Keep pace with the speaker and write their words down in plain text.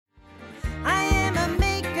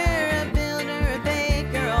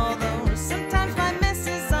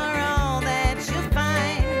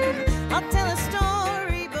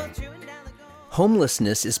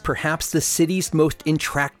Homelessness is perhaps the city's most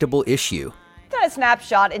intractable issue. A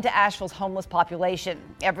snapshot into Asheville's homeless population.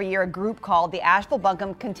 Every year, a group called the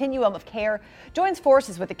Asheville-Buncombe Continuum of Care joins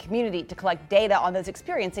forces with the community to collect data on those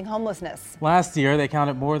experiencing homelessness. Last year, they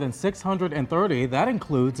counted more than 630. That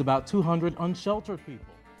includes about 200 unsheltered people.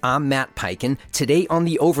 I'm Matt Piken. Today on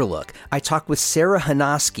The Overlook, I talk with Sarah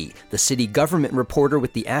Honosky, the city government reporter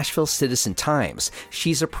with the Asheville Citizen-Times.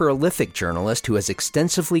 She's a prolific journalist who has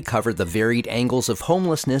extensively covered the varied angles of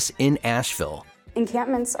homelessness in Asheville.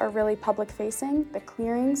 Encampments are really public-facing. The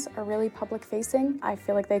clearings are really public-facing. I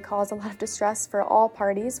feel like they cause a lot of distress for all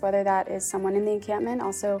parties, whether that is someone in the encampment.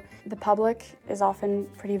 Also, the public is often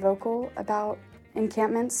pretty vocal about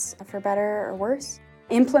encampments, for better or worse.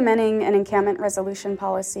 Implementing an encampment resolution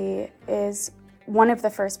policy is one of the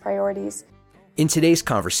first priorities. In today's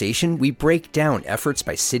conversation, we break down efforts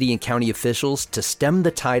by city and county officials to stem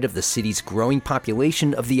the tide of the city's growing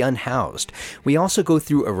population of the unhoused. We also go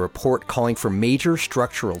through a report calling for major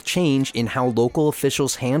structural change in how local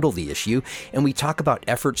officials handle the issue, and we talk about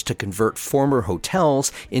efforts to convert former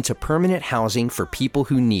hotels into permanent housing for people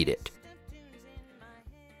who need it.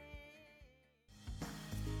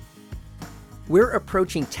 We're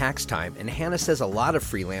approaching tax time, and Hannah says a lot of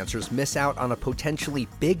freelancers miss out on a potentially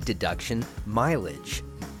big deduction, mileage.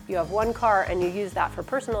 You have one car and you use that for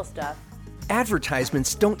personal stuff.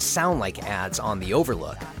 Advertisements don't sound like ads on The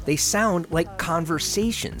Overlook. They sound like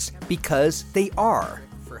conversations, because they are,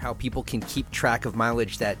 for how people can keep track of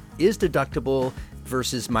mileage that is deductible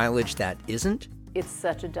versus mileage that isn't. It's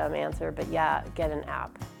such a dumb answer, but yeah, get an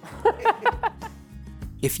app.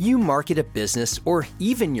 If you market a business, or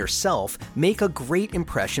even yourself, make a great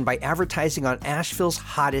impression by advertising on Asheville's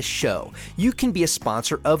hottest show. You can be a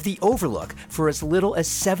sponsor of The Overlook for as little as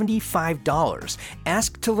 $75.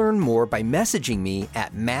 Ask to learn more by messaging me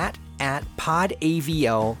at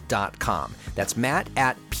matt@podavl.com. That's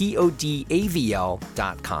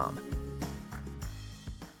matt@podavl.com.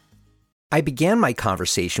 I began my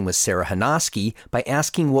conversation with Sarah Honosky by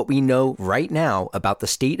asking what we know right now about the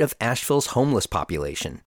state of Asheville's homeless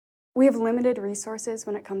population. We have limited resources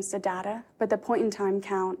when it comes to data, but the point-in-time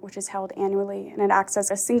count, which is held annually, and it acts as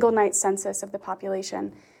a single-night census of the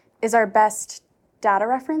population, is our best data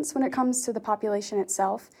reference when it comes to the population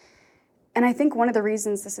itself. And I think one of the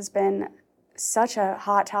reasons this has been such a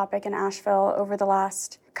hot topic in Asheville over the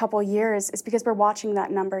last couple years is because we're watching that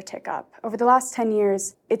number tick up. Over the last 10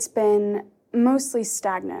 years, it's been mostly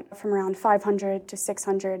stagnant, from around 500 to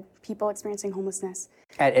 600 people experiencing homelessness.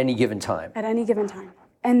 At any given time? At any given time.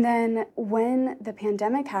 And then when the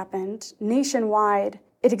pandemic happened, nationwide,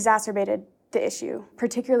 it exacerbated the issue,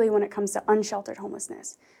 particularly when it comes to unsheltered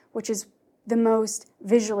homelessness, which is the most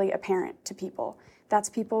visually apparent to people. That's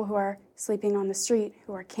people who are sleeping on the street,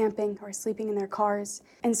 who are camping, who are sleeping in their cars.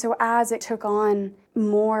 And so as it took on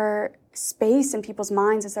more space in people's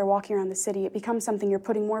minds as they're walking around the city, it becomes something you're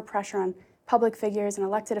putting more pressure on public figures and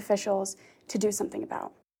elected officials to do something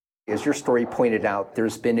about. As your story pointed out,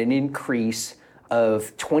 there's been an increase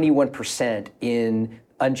of 21% in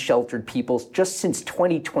unsheltered people just since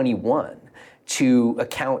 2021 to a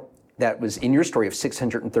count that was in your story of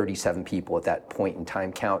 637 people at that point in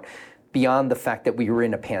time count. Beyond the fact that we were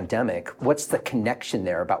in a pandemic, what's the connection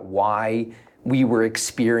there about why we were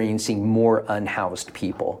experiencing more unhoused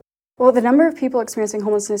people? Well, the number of people experiencing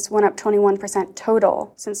homelessness went up 21%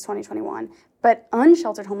 total since 2021, but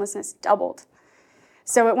unsheltered homelessness doubled.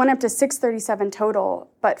 So it went up to 637 total,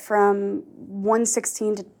 but from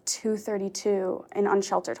 116 to 232 in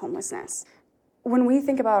unsheltered homelessness. When we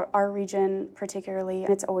think about our region particularly,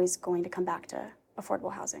 it's always going to come back to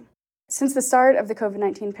affordable housing. Since the start of the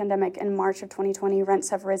COVID-19 pandemic in March of 2020, rents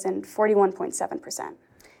have risen 41.7%.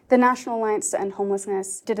 The National Alliance to End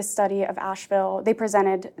Homelessness did a study of Asheville. They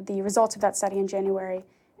presented the results of that study in January,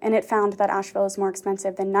 and it found that Asheville is more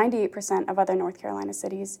expensive than 98% of other North Carolina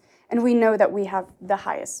cities, and we know that we have the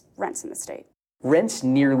highest rents in the state. Rents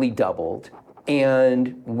nearly doubled,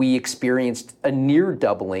 and we experienced a near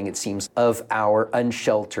doubling, it seems, of our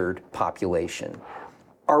unsheltered population.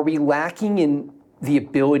 Are we lacking in the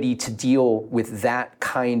ability to deal with that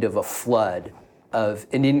kind of a flood of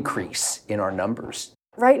an increase in our numbers?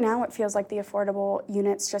 Right now, it feels like the affordable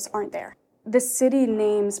units just aren't there. The city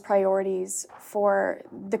names priorities for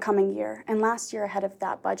the coming year, and last year ahead of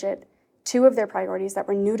that budget, two of their priorities that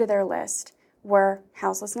were new to their list were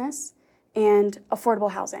houselessness and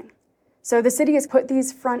affordable housing. So the city has put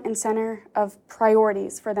these front and center of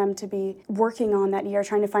priorities for them to be working on that year,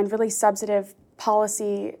 trying to find really substantive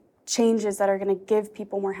policy changes that are going to give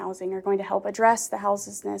people more housing, are going to help address the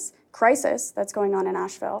houselessness crisis that's going on in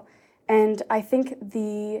Asheville, And I think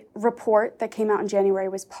the report that came out in January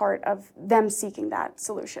was part of them seeking that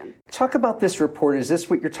solution. Talk about this report. Is this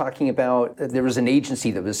what you're talking about? There was an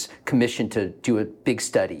agency that was commissioned to do a big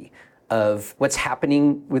study of what's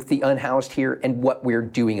happening with the unhoused here and what we're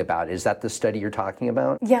doing about it. Is that the study you're talking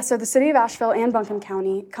about? Yeah, so the City of Asheville and Buncombe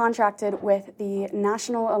County contracted with the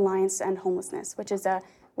National Alliance to End Homelessness, which is a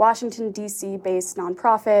Washington, D.C. based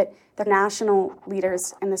nonprofit. They're national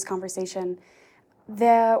leaders in this conversation.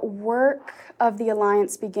 The work of the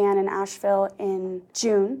Alliance began in Asheville in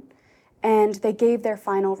June, and they gave their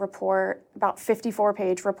final report, about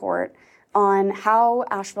 54-page report, on how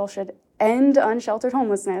Asheville should end unsheltered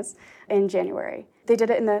homelessness in January. They did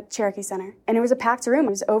it in the Cherokee Center, and it was a packed room.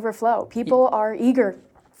 It was overflow. People are eager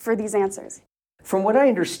for these answers. From what I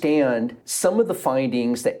understand, some of the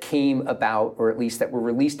findings that came about, or at least that were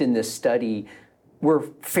released in this study,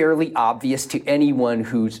 were fairly obvious to anyone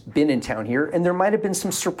who's been in town here, and there might have been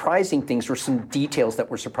some surprising things or some details that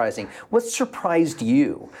were surprising. What surprised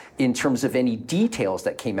you in terms of any details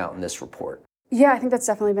that came out in this report? Yeah, I think that's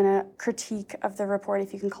definitely been a critique of the report,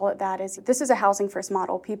 if you can call it that, is this is a housing first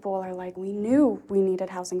model. People are like, we knew we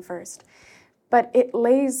needed housing first. But it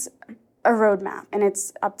lays a roadmap, and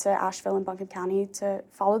it's up to Asheville and Buncombe County to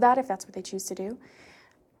follow that if that's what they choose to do.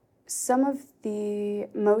 Some of the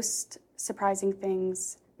most surprising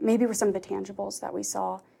things maybe were some of the tangibles that we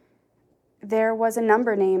saw. There was a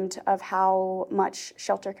number named of how much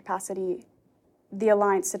shelter capacity the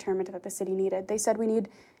Alliance determined that the city needed. They said we need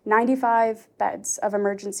 95 beds of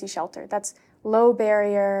emergency shelter. That's low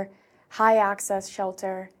barrier, high access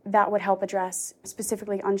shelter that would help address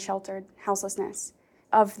specifically unsheltered houselessness.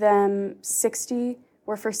 Of them, 60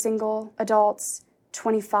 were for single adults,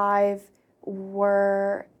 25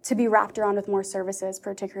 were to be wrapped around with more services,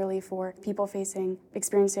 particularly for people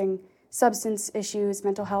experiencing substance issues,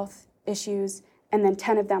 mental health issues, and then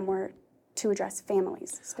 10 of them were to address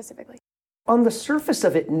families specifically. On the surface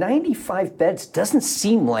of it, 95 beds doesn't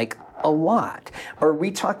seem like a lot. Are we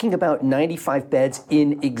talking about 95 beds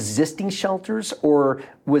in existing shelters, or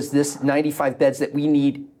was this 95 beds that we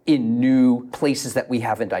need in new places that we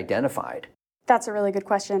haven't identified? That's a really good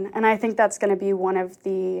question, and I think that's going to be one of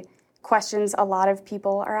the questions a lot of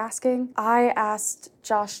people are asking. I asked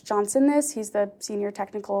Josh Johnson this. He's the Senior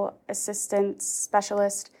Technical Assistant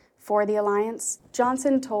Specialist for the Alliance.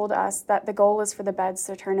 Johnson told us that the goal is for the beds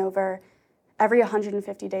to turn over every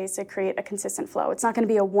 150 days to create a consistent flow. It's not going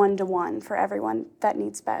to be a one-to-one for everyone that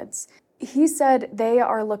needs beds. He said they're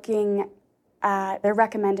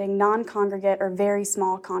recommending non-congregate or very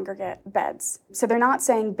small congregate beds. So they're not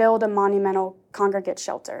saying build a monumental congregate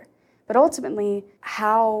shelter. But ultimately,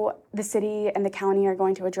 how the city and the county are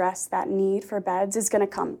going to address that need for beds is going to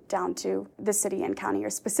come down to the city and county, or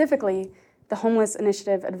specifically the Homeless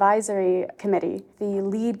Initiative Advisory Committee, the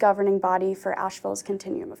lead governing body for Asheville's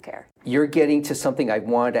continuum of care. You're getting to something I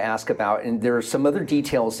wanted to ask about, and there are some other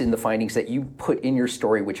details in the findings that you put in your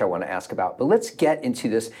story which I want to ask about. But let's get into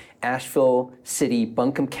this Asheville City,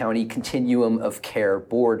 Buncombe County Continuum of Care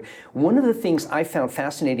Board. One of the things I found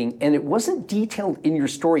fascinating, and it wasn't detailed in your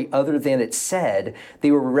story other than it said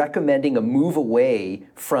they were recommending a move away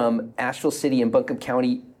from Asheville City and Buncombe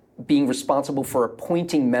County being responsible for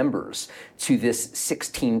appointing members to this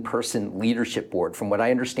 16-person leadership board. From what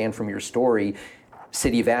I understand from your story,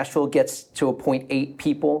 City of Asheville gets to appoint 8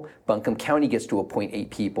 people, Buncombe County gets to appoint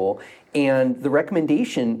 8 people, and the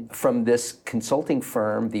recommendation from this consulting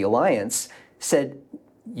firm, the Alliance, said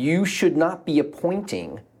you should not be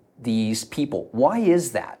appointing these people. Why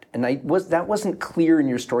is that? And that wasn't clear in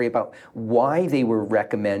your story about why they were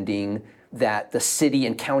recommending that the city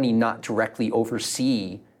and county not directly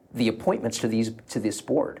oversee the appointments to this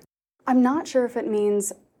board. I'm not sure if it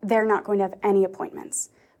means they're not going to have any appointments,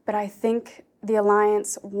 but I think the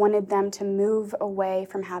Alliance wanted them to move away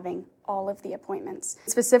from having all of the appointments.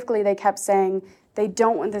 Specifically, they kept saying they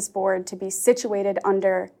don't want this board to be situated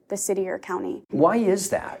under the city or county. Why is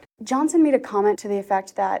that? Johnson made a comment to the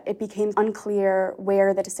effect that it became unclear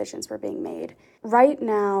where the decisions were being made. Right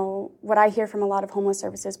now, what I hear from a lot of homeless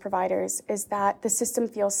services providers is that the system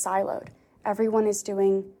feels siloed. Everyone is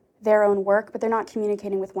doing their own work, but they're not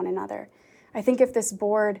communicating with one another. I think if this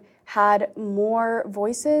board had more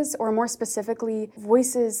voices, or more specifically,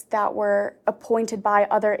 voices that were appointed by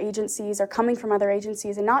other agencies or coming from other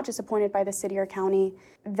agencies and not just appointed by the city or county,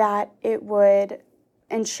 that it would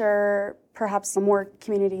ensure perhaps more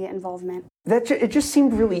community involvement. It just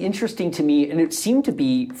seemed really interesting to me, and it seemed to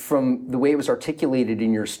be, from the way it was articulated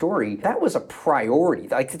in your story, that was a priority.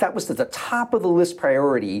 Like, that was at the top of the list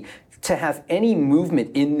priority to have any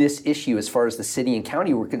movement in this issue as far as the city and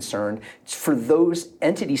county were concerned, for those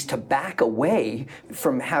entities to back away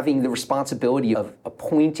from having the responsibility of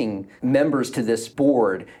appointing members to this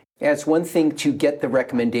board. Yeah, it's one thing to get the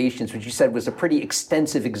recommendations, which you said was a pretty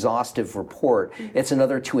extensive, exhaustive report. It's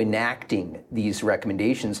another to enacting these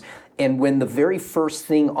recommendations. And when the very first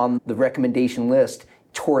thing on the recommendation list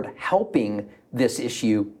toward helping this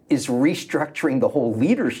issue is restructuring the whole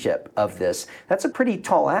leadership of this, that's a pretty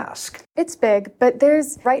tall ask. It's big, but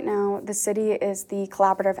right now, the city is the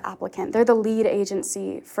collaborative applicant. They're the lead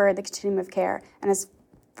agency for the continuum of care. And as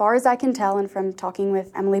far as I can tell, and from talking with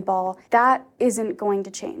Emily Ball, that isn't going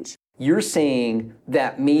to change. You're saying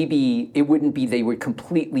that maybe it wouldn't be they would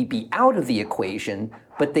completely be out of the equation,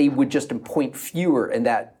 but they would just appoint fewer, and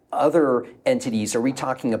that other entities, are we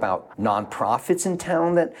talking about nonprofits in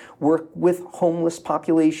town that work with homeless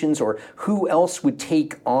populations, or who else would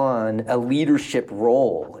take on a leadership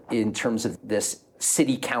role in terms of this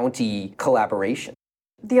city-county collaboration?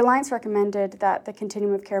 The Alliance recommended that the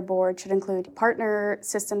Continuum of Care Board should include partner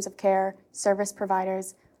systems of care, service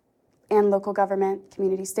providers, and local government,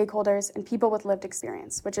 community stakeholders, and people with lived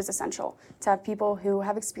experience, which is essential to have people who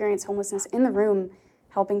have experienced homelessness in the room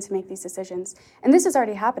helping to make these decisions. And this is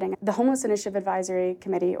already happening. The Homeless Initiative Advisory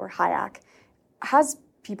Committee, or HIAC, has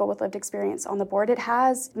people with lived experience on the board. It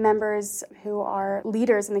has members who are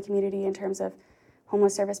leaders in the community in terms of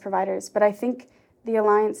homeless service providers. But I think the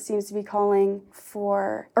Alliance seems to be calling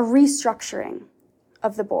for a restructuring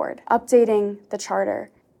of the board, updating the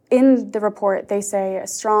charter. In the report, they say a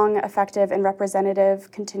strong, effective, and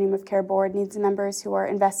representative Continuum of Care Board needs members who are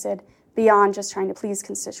invested beyond just trying to please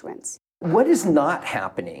constituents. What is not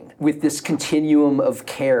happening with this continuum of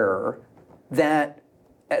care that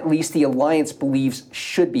at least the Alliance believes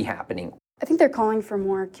should be happening? I think they're calling for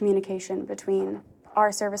more communication between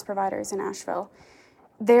our service providers in Asheville.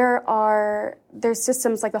 There's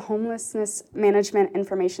systems like the Homelessness Management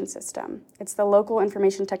Information System. It's the local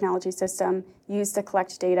information technology system used to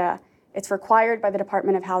collect data. It's required by the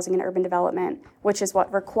Department of Housing and Urban Development, which is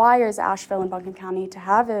what requires Asheville and Buncombe County to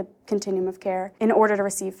have a continuum of care in order to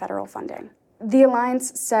receive federal funding. The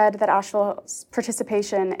Alliance said that Asheville's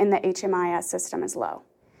participation in the HMIS system is low.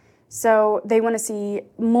 So they want to see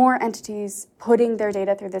more entities putting their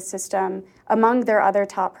data through this system. Among their other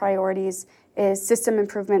top priorities is system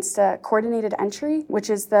improvements to coordinated entry, which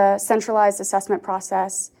is the centralized assessment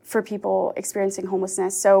process for people experiencing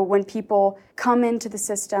homelessness. So when people come into the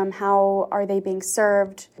system, how are they being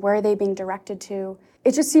served? Where are they being directed to?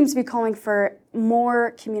 It just seems to be calling for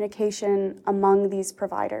more communication among these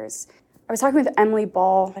providers. I was talking with Emily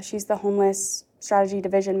Ball. She's the Homeless Strategy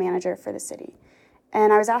Division Manager for the city.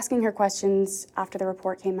 And I was asking her questions after the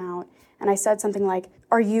report came out. And I said something like,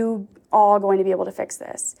 are you all going to be able to fix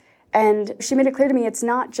this? And she made it clear to me it's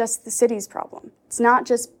not just the city's problem. It's not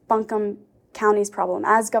just Buncombe County's problem.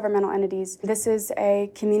 As governmental entities, this is a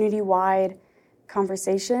community-wide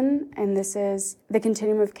conversation, and the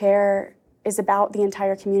continuum of care is about the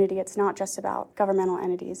entire community. It's not just about governmental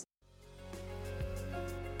entities.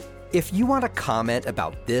 If you want to comment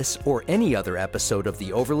about this or any other episode of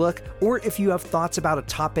The Overlook, or if you have thoughts about a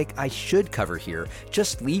topic I should cover here,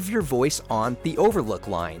 just leave your voice on the Overlook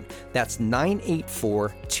line. That's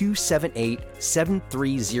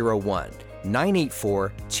 984-278-7301.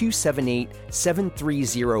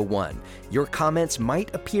 984-278-7301. Your comments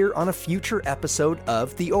might appear on a future episode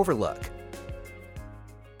of The Overlook.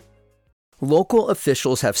 Local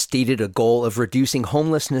officials have stated a goal of reducing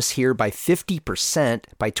homelessness here by 50%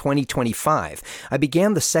 by 2025. I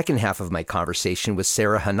began the second half of my conversation with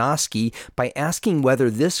Sarah Honosky by asking whether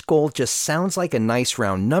this goal just sounds like a nice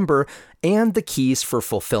round number and the keys for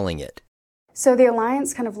fulfilling it. So the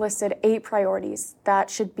Alliance kind of listed 8 priorities that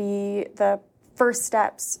should be the first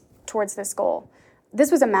steps towards this goal. This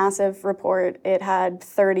was a massive report. It had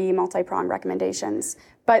 30 multi-pronged recommendations,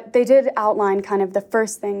 but they did outline kind of the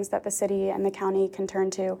first things that the city and the county can turn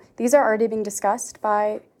to. These are already being discussed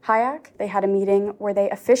by HIAC. They had a meeting where they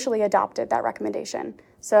officially adopted that recommendation.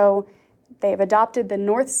 So they've adopted the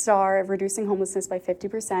North Star of reducing homelessness by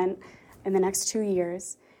 50% in the next 2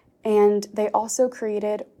 years. And they also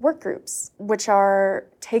created work groups, which are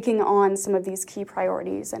taking on some of these key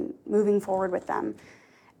priorities and moving forward with them.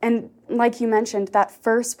 And like you mentioned, that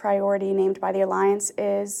first priority named by the Alliance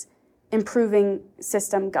is improving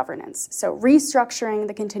system governance. So restructuring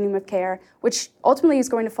the continuum of care, which ultimately is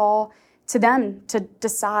going to fall to them to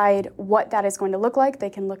decide what that is going to look like. They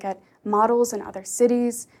can look at models in other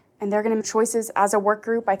cities, and they're going to make choices as a work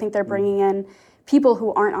group. I think they're bringing in people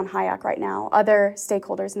who aren't on HIAC right now, other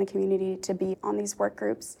stakeholders in the community, to be on these work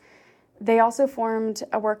groups. They also formed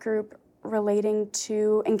a work group relating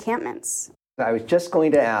to encampments. I was just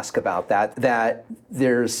going to ask about that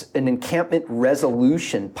there's an encampment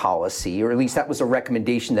resolution policy, or at least that was a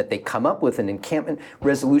recommendation that they come up with, an encampment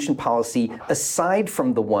resolution policy aside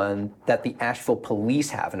from the one that the Asheville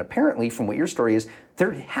police have. And apparently, from what your story is,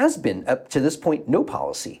 there has been, up to this point, no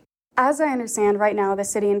policy. As I understand, right now, the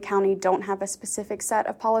city and county don't have a specific set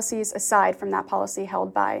of policies aside from that policy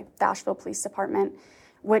held by the Asheville Police Department,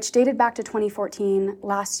 which dated back to 2014.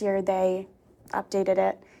 Last year, they updated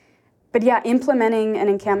it. But yeah, implementing an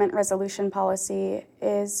encampment resolution policy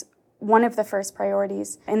is one of the first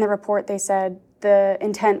priorities. In the report, they said the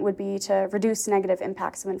intent would be to reduce negative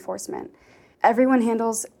impacts of enforcement. Everyone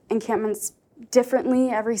handles encampments differently,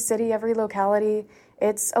 every city, every locality.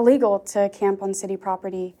 It's illegal to camp on city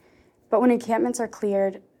property. But when encampments are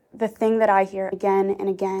cleared, the thing that I hear again and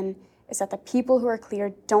again is that the people who are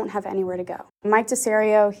cleared don't have anywhere to go. Mike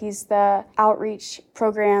DeSario, he's the outreach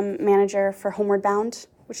program manager for Homeward Bound,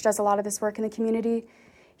 which does a lot of this work in the community.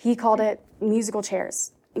 He called it musical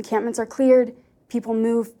chairs. Encampments are cleared, people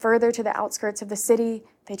move further to the outskirts of the city,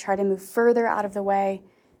 they try to move further out of the way,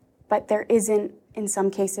 but there isn't, in some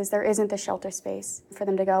cases, there isn't the shelter space for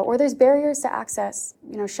them to go, or there's barriers to access,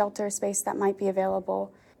 shelter space that might be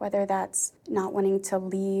available, whether that's not wanting to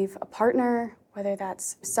leave a partner, whether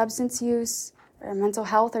that's substance use or mental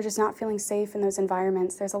health, or just not feeling safe in those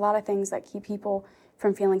environments. There's a lot of things that keep people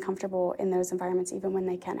from feeling comfortable in those environments, even when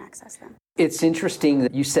they can access them. It's interesting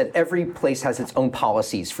that you said every place has its own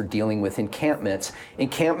policies for dealing with encampments.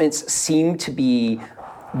 Encampments seem to be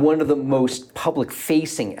one of the most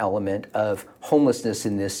public-facing element of homelessness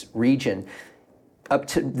in this region. Up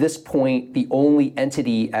to this point, the only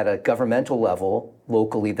entity at a governmental level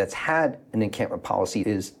locally that's had an encampment policy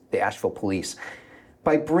is the Asheville Police.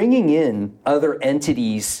 By bringing in other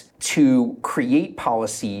entities to create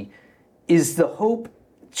policy, is the hope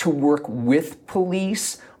to work with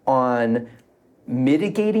police on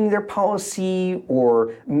mitigating their policy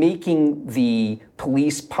or making the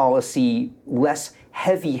police policy less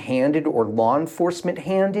heavy-handed or law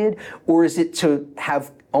enforcement-handed? Or is it to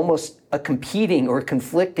have almost a competing or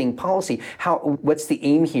conflicting policy? What's the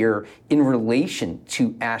aim here in relation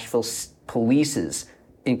to Asheville Police's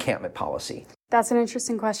encampment policy? That's an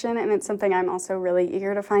interesting question, and it's something I'm also really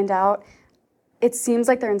eager to find out. It seems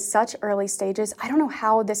like they're in such early stages. I don't know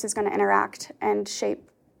how this is going to interact and shape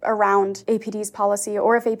around APD's policy,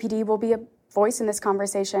 or if APD will be a voice in this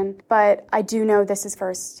conversation. But I do know this is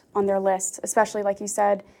first on their list, especially like you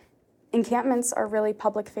said, encampments are really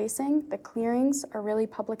public-facing. The clearings are really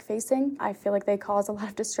public-facing. I feel like they cause a lot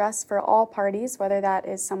of distress for all parties, whether that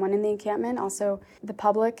is someone in the encampment. Also, the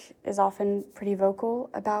public is often pretty vocal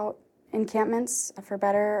about encampments, for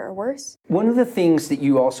better or worse. One of the things that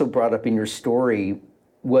you also brought up in your story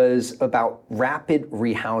was about rapid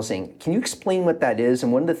rehousing. Can you explain what that is?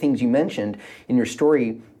 And one of the things you mentioned in your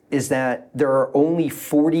story is that there are only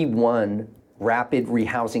 41 rapid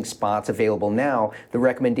rehousing spots available now. The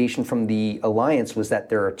recommendation from the Alliance was that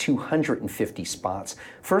there are 250 spots.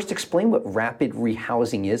 First, explain what rapid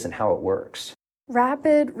rehousing is and how it works.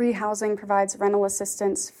 Rapid rehousing provides rental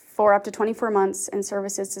assistance for up to 24 months and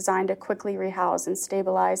services designed to quickly rehouse and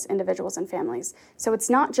stabilize individuals and families. So it's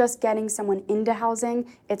not just getting someone into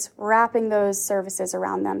housing, it's wrapping those services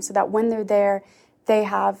around them so that when they're there, they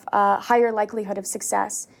have a higher likelihood of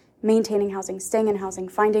success maintaining housing, staying in housing,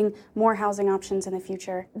 finding more housing options in the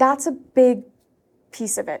future. That's a big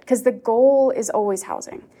piece of it because the goal is always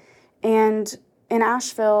housing. And in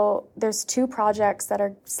Asheville, there's 2 projects that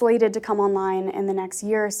are slated to come online in the next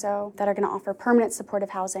year or so that are going to offer permanent supportive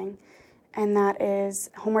housing. And that is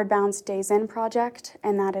Homeward Bound's Days Inn project,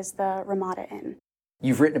 and that is the Ramada Inn.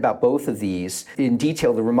 You've written about both of these in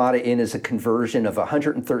detail. The Ramada Inn is a conversion of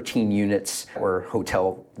 113 units or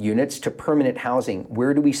hotel units to permanent housing.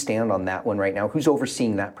 Where do we stand on that one right now? Who's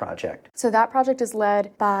overseeing that project? So that project is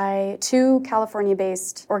led by 2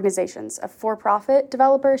 California-based organizations, a for-profit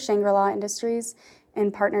developer, Shangri-La Industries,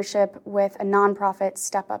 in partnership with a nonprofit,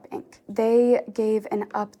 Step Up Inc. They gave an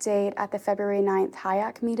update at the February 9th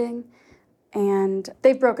HIAC meeting, and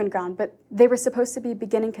they've broken ground, but they were supposed to be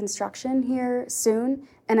beginning construction here soon,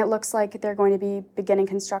 and it looks like they're going to be beginning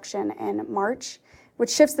construction in March, which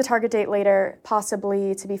shifts the target date later,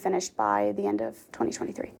 possibly to be finished by the end of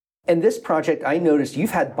 2023. And this project, I noticed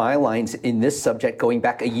you've had bylines in this subject going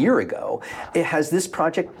back a year ago. Has this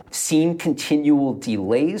project seen continual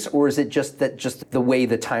delays, or is it just the way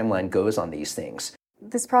the timeline goes on these things?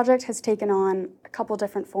 This project has taken on a couple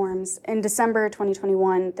different forms. In December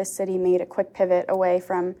 2021, the city made a quick pivot away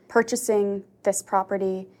from purchasing this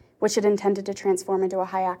property which it intended to transform into a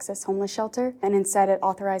high-access homeless shelter, and instead it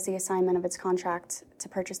authorized the assignment of its contract to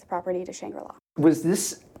purchase the property to Shangri-La. Was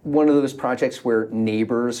this one of those projects where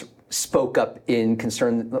neighbors spoke up in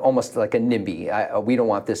concern, almost like a NIMBY? We don't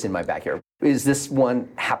want this in my backyard. Is this one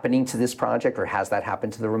happening to this project, or has that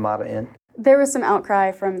happened to the Ramada Inn? There was some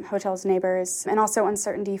outcry from hotel's neighbors and also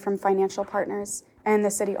uncertainty from financial partners, and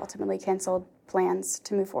the city ultimately canceled plans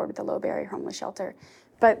to move forward with the low-barrier homeless shelter.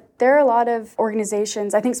 But there are a lot of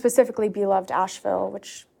organizations, I think specifically Beloved Asheville,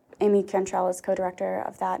 which Amy Cantrell is co-director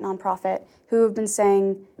of that nonprofit, who have been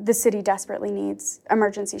saying the city desperately needs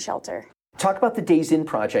emergency shelter. Talk about the Days Inn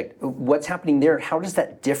project. What's happening there? How does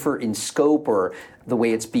that differ in scope or the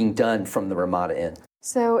way it's being done from the Ramada Inn?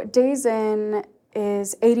 So Days Inn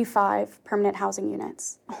is 85 permanent housing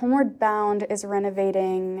units. Homeward Bound is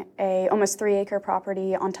renovating a almost 3-acre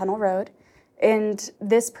property on Tunnel Road. And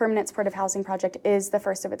this permanent supportive housing project is the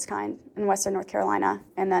first of its kind in Western North Carolina,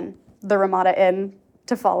 and then the Ramada Inn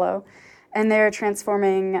to follow. And they're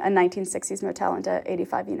transforming a 1960s motel into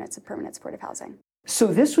 85 units of permanent supportive housing. So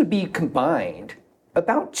this would be combined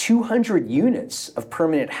about 200 units of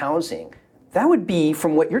permanent housing. That would be,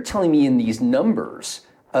 from what you're telling me in these numbers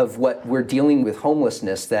of what we're dealing with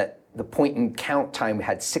homelessness, that the point in count time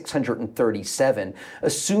had 637,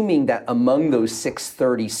 assuming that among those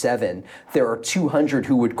 637, there are 200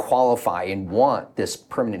 who would qualify and want this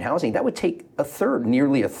permanent housing. That would take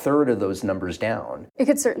nearly a third of those numbers down. It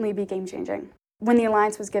could certainly be game-changing. When the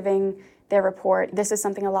Alliance was giving their report, this is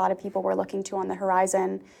something a lot of people were looking to on the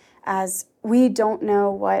horizon, as we don't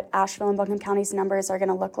know what Asheville and Buncombe County's numbers are going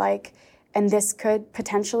to look like, and this could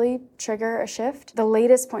potentially trigger a shift. The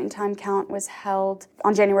latest point-in-time count was held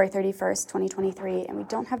on January 31st, 2023, and we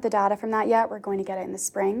don't have the data from that yet. We're going to get it in the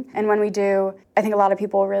spring. And when we do, I think a lot of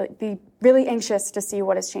people will be really anxious to see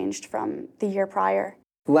what has changed from the year prior.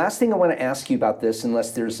 The last thing I want to ask you about this,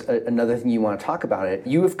 unless there's another thing you want to talk about it,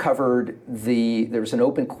 you have covered there's an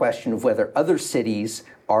open question of whether other cities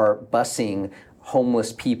are busing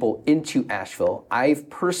homeless people into Asheville. I've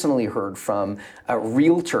personally heard from a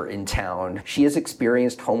realtor in town. She has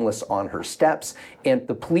experienced homeless on her steps, and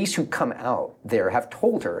the police who come out there have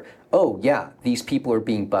told her, oh yeah, these people are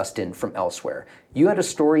being bussed in from elsewhere. You had a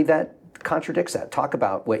story that contradicts that. Talk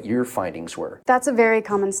about what your findings were. That's a very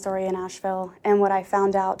common story in Asheville, and what I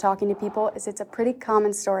found out talking to people is it's a pretty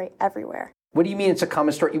common story everywhere. What do you mean it's a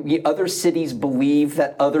common story? Other cities believe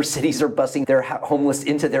that other cities are busing their homeless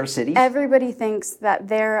into their cities? Everybody thinks that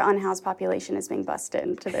their unhoused population is being bussed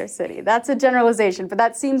into their city. That's a generalization, but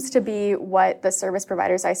that seems to be what the service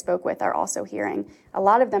providers I spoke with are also hearing. A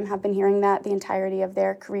lot of them have been hearing that the entirety of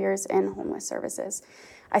their careers in homeless services.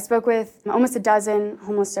 I spoke with almost a dozen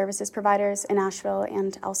homeless services providers in Asheville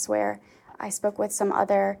and elsewhere. I spoke with some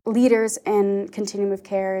other leaders in continuum of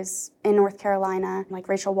cares in North Carolina, like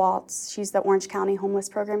Rachel Waltz. She's the Orange County Homeless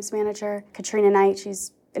Programs Manager. Katrina Knight,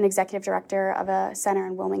 she's an executive director of a center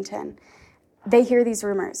in Wilmington. They hear these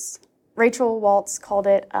rumors. Rachel Waltz called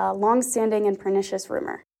it a long-standing and pernicious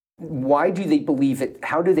rumor. Why do they believe it?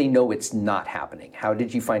 How do they know it's not happening? How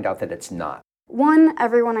did you find out that it's not? One,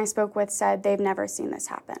 everyone I spoke with said they've never seen this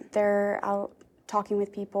happen. They're out talking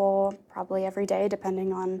with people probably every day,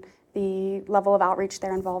 depending on the level of outreach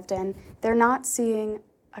they're involved in. They're not seeing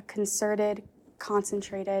a concerted,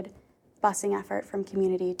 concentrated busing effort from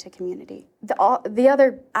community to community. The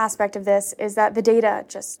other aspect of this is that the data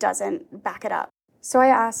just doesn't back it up. So I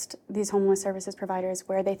asked these homeless services providers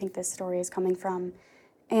where they think this story is coming from.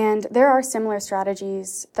 And there are similar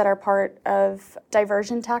strategies that are part of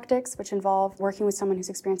diversion tactics, which involve working with someone who's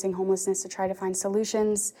experiencing homelessness to try to find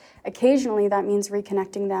solutions. Occasionally, that means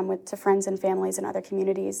reconnecting them to friends and families in other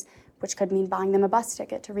communities, which could mean buying them a bus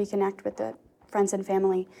ticket to reconnect with the friends and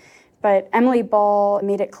family. But Emily Ball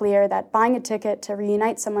made it clear that buying a ticket to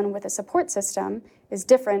reunite someone with a support system is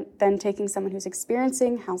different than taking someone who's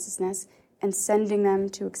experiencing houselessness and sending them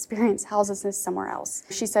to experience houselessness somewhere else.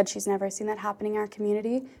 She said she's never seen that happening in our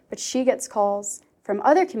community, but she gets calls from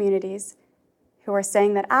other communities who are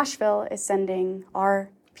saying that Asheville is sending our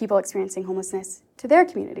people experiencing homelessness to their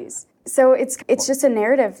communities. So it's just a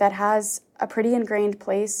narrative that has a pretty ingrained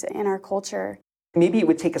place in our culture. Maybe it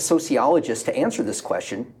would take a sociologist to answer this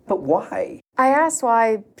question, but why? I asked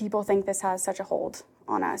why people think this has such a hold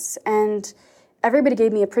on us, and everybody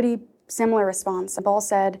gave me a pretty similar response. Ball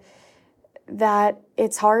said that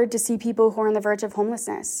it's hard to see people who are on the verge of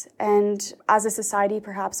homelessness. And as a society,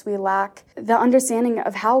 perhaps we lack the understanding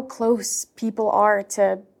of how close people are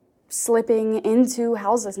to slipping into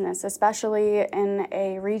houselessness, especially in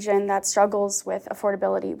a region that struggles with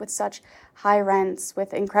affordability, with such high rents,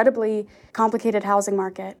 with incredibly complicated housing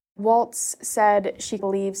market. Waltz said she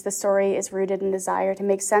believes the story is rooted in desire to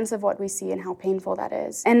make sense of what we see and how painful that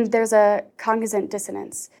is. And there's a cognizant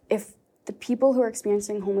dissonance. If the people who are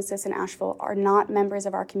experiencing homelessness in Asheville are not members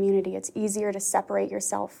of our community, it's easier to separate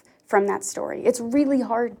yourself from that story. It's really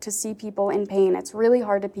hard to see people in pain. It's really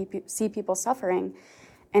hard to see people suffering.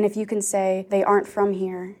 And if you can say they aren't from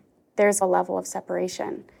here, there's a level of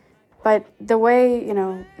separation. But the way,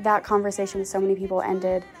 that conversation with so many people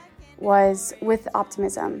ended was with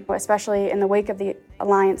optimism, especially in the wake of the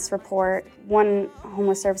Alliance report. One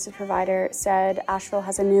homeless services provider said Asheville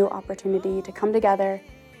has a new opportunity to come together,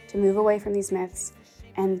 to move away from these myths,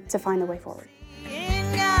 and to find a way forward.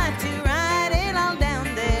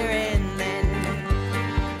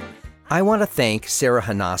 I want to thank Sarah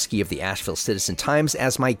Honosky of the Asheville Citizen-Times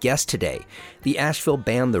as my guest today. The Asheville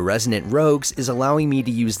band The Resonant Rogues is allowing me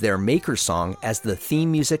to use their Maker song as the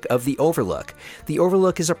theme music of The Overlook. The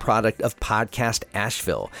Overlook is a product of Podcast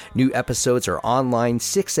Asheville. New episodes are online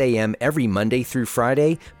 6 a.m. every Monday through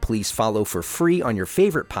Friday. Please follow for free on your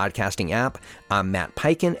favorite podcasting app. I'm Matt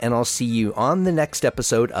Peiken, and I'll see you on the next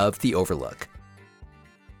episode of The Overlook.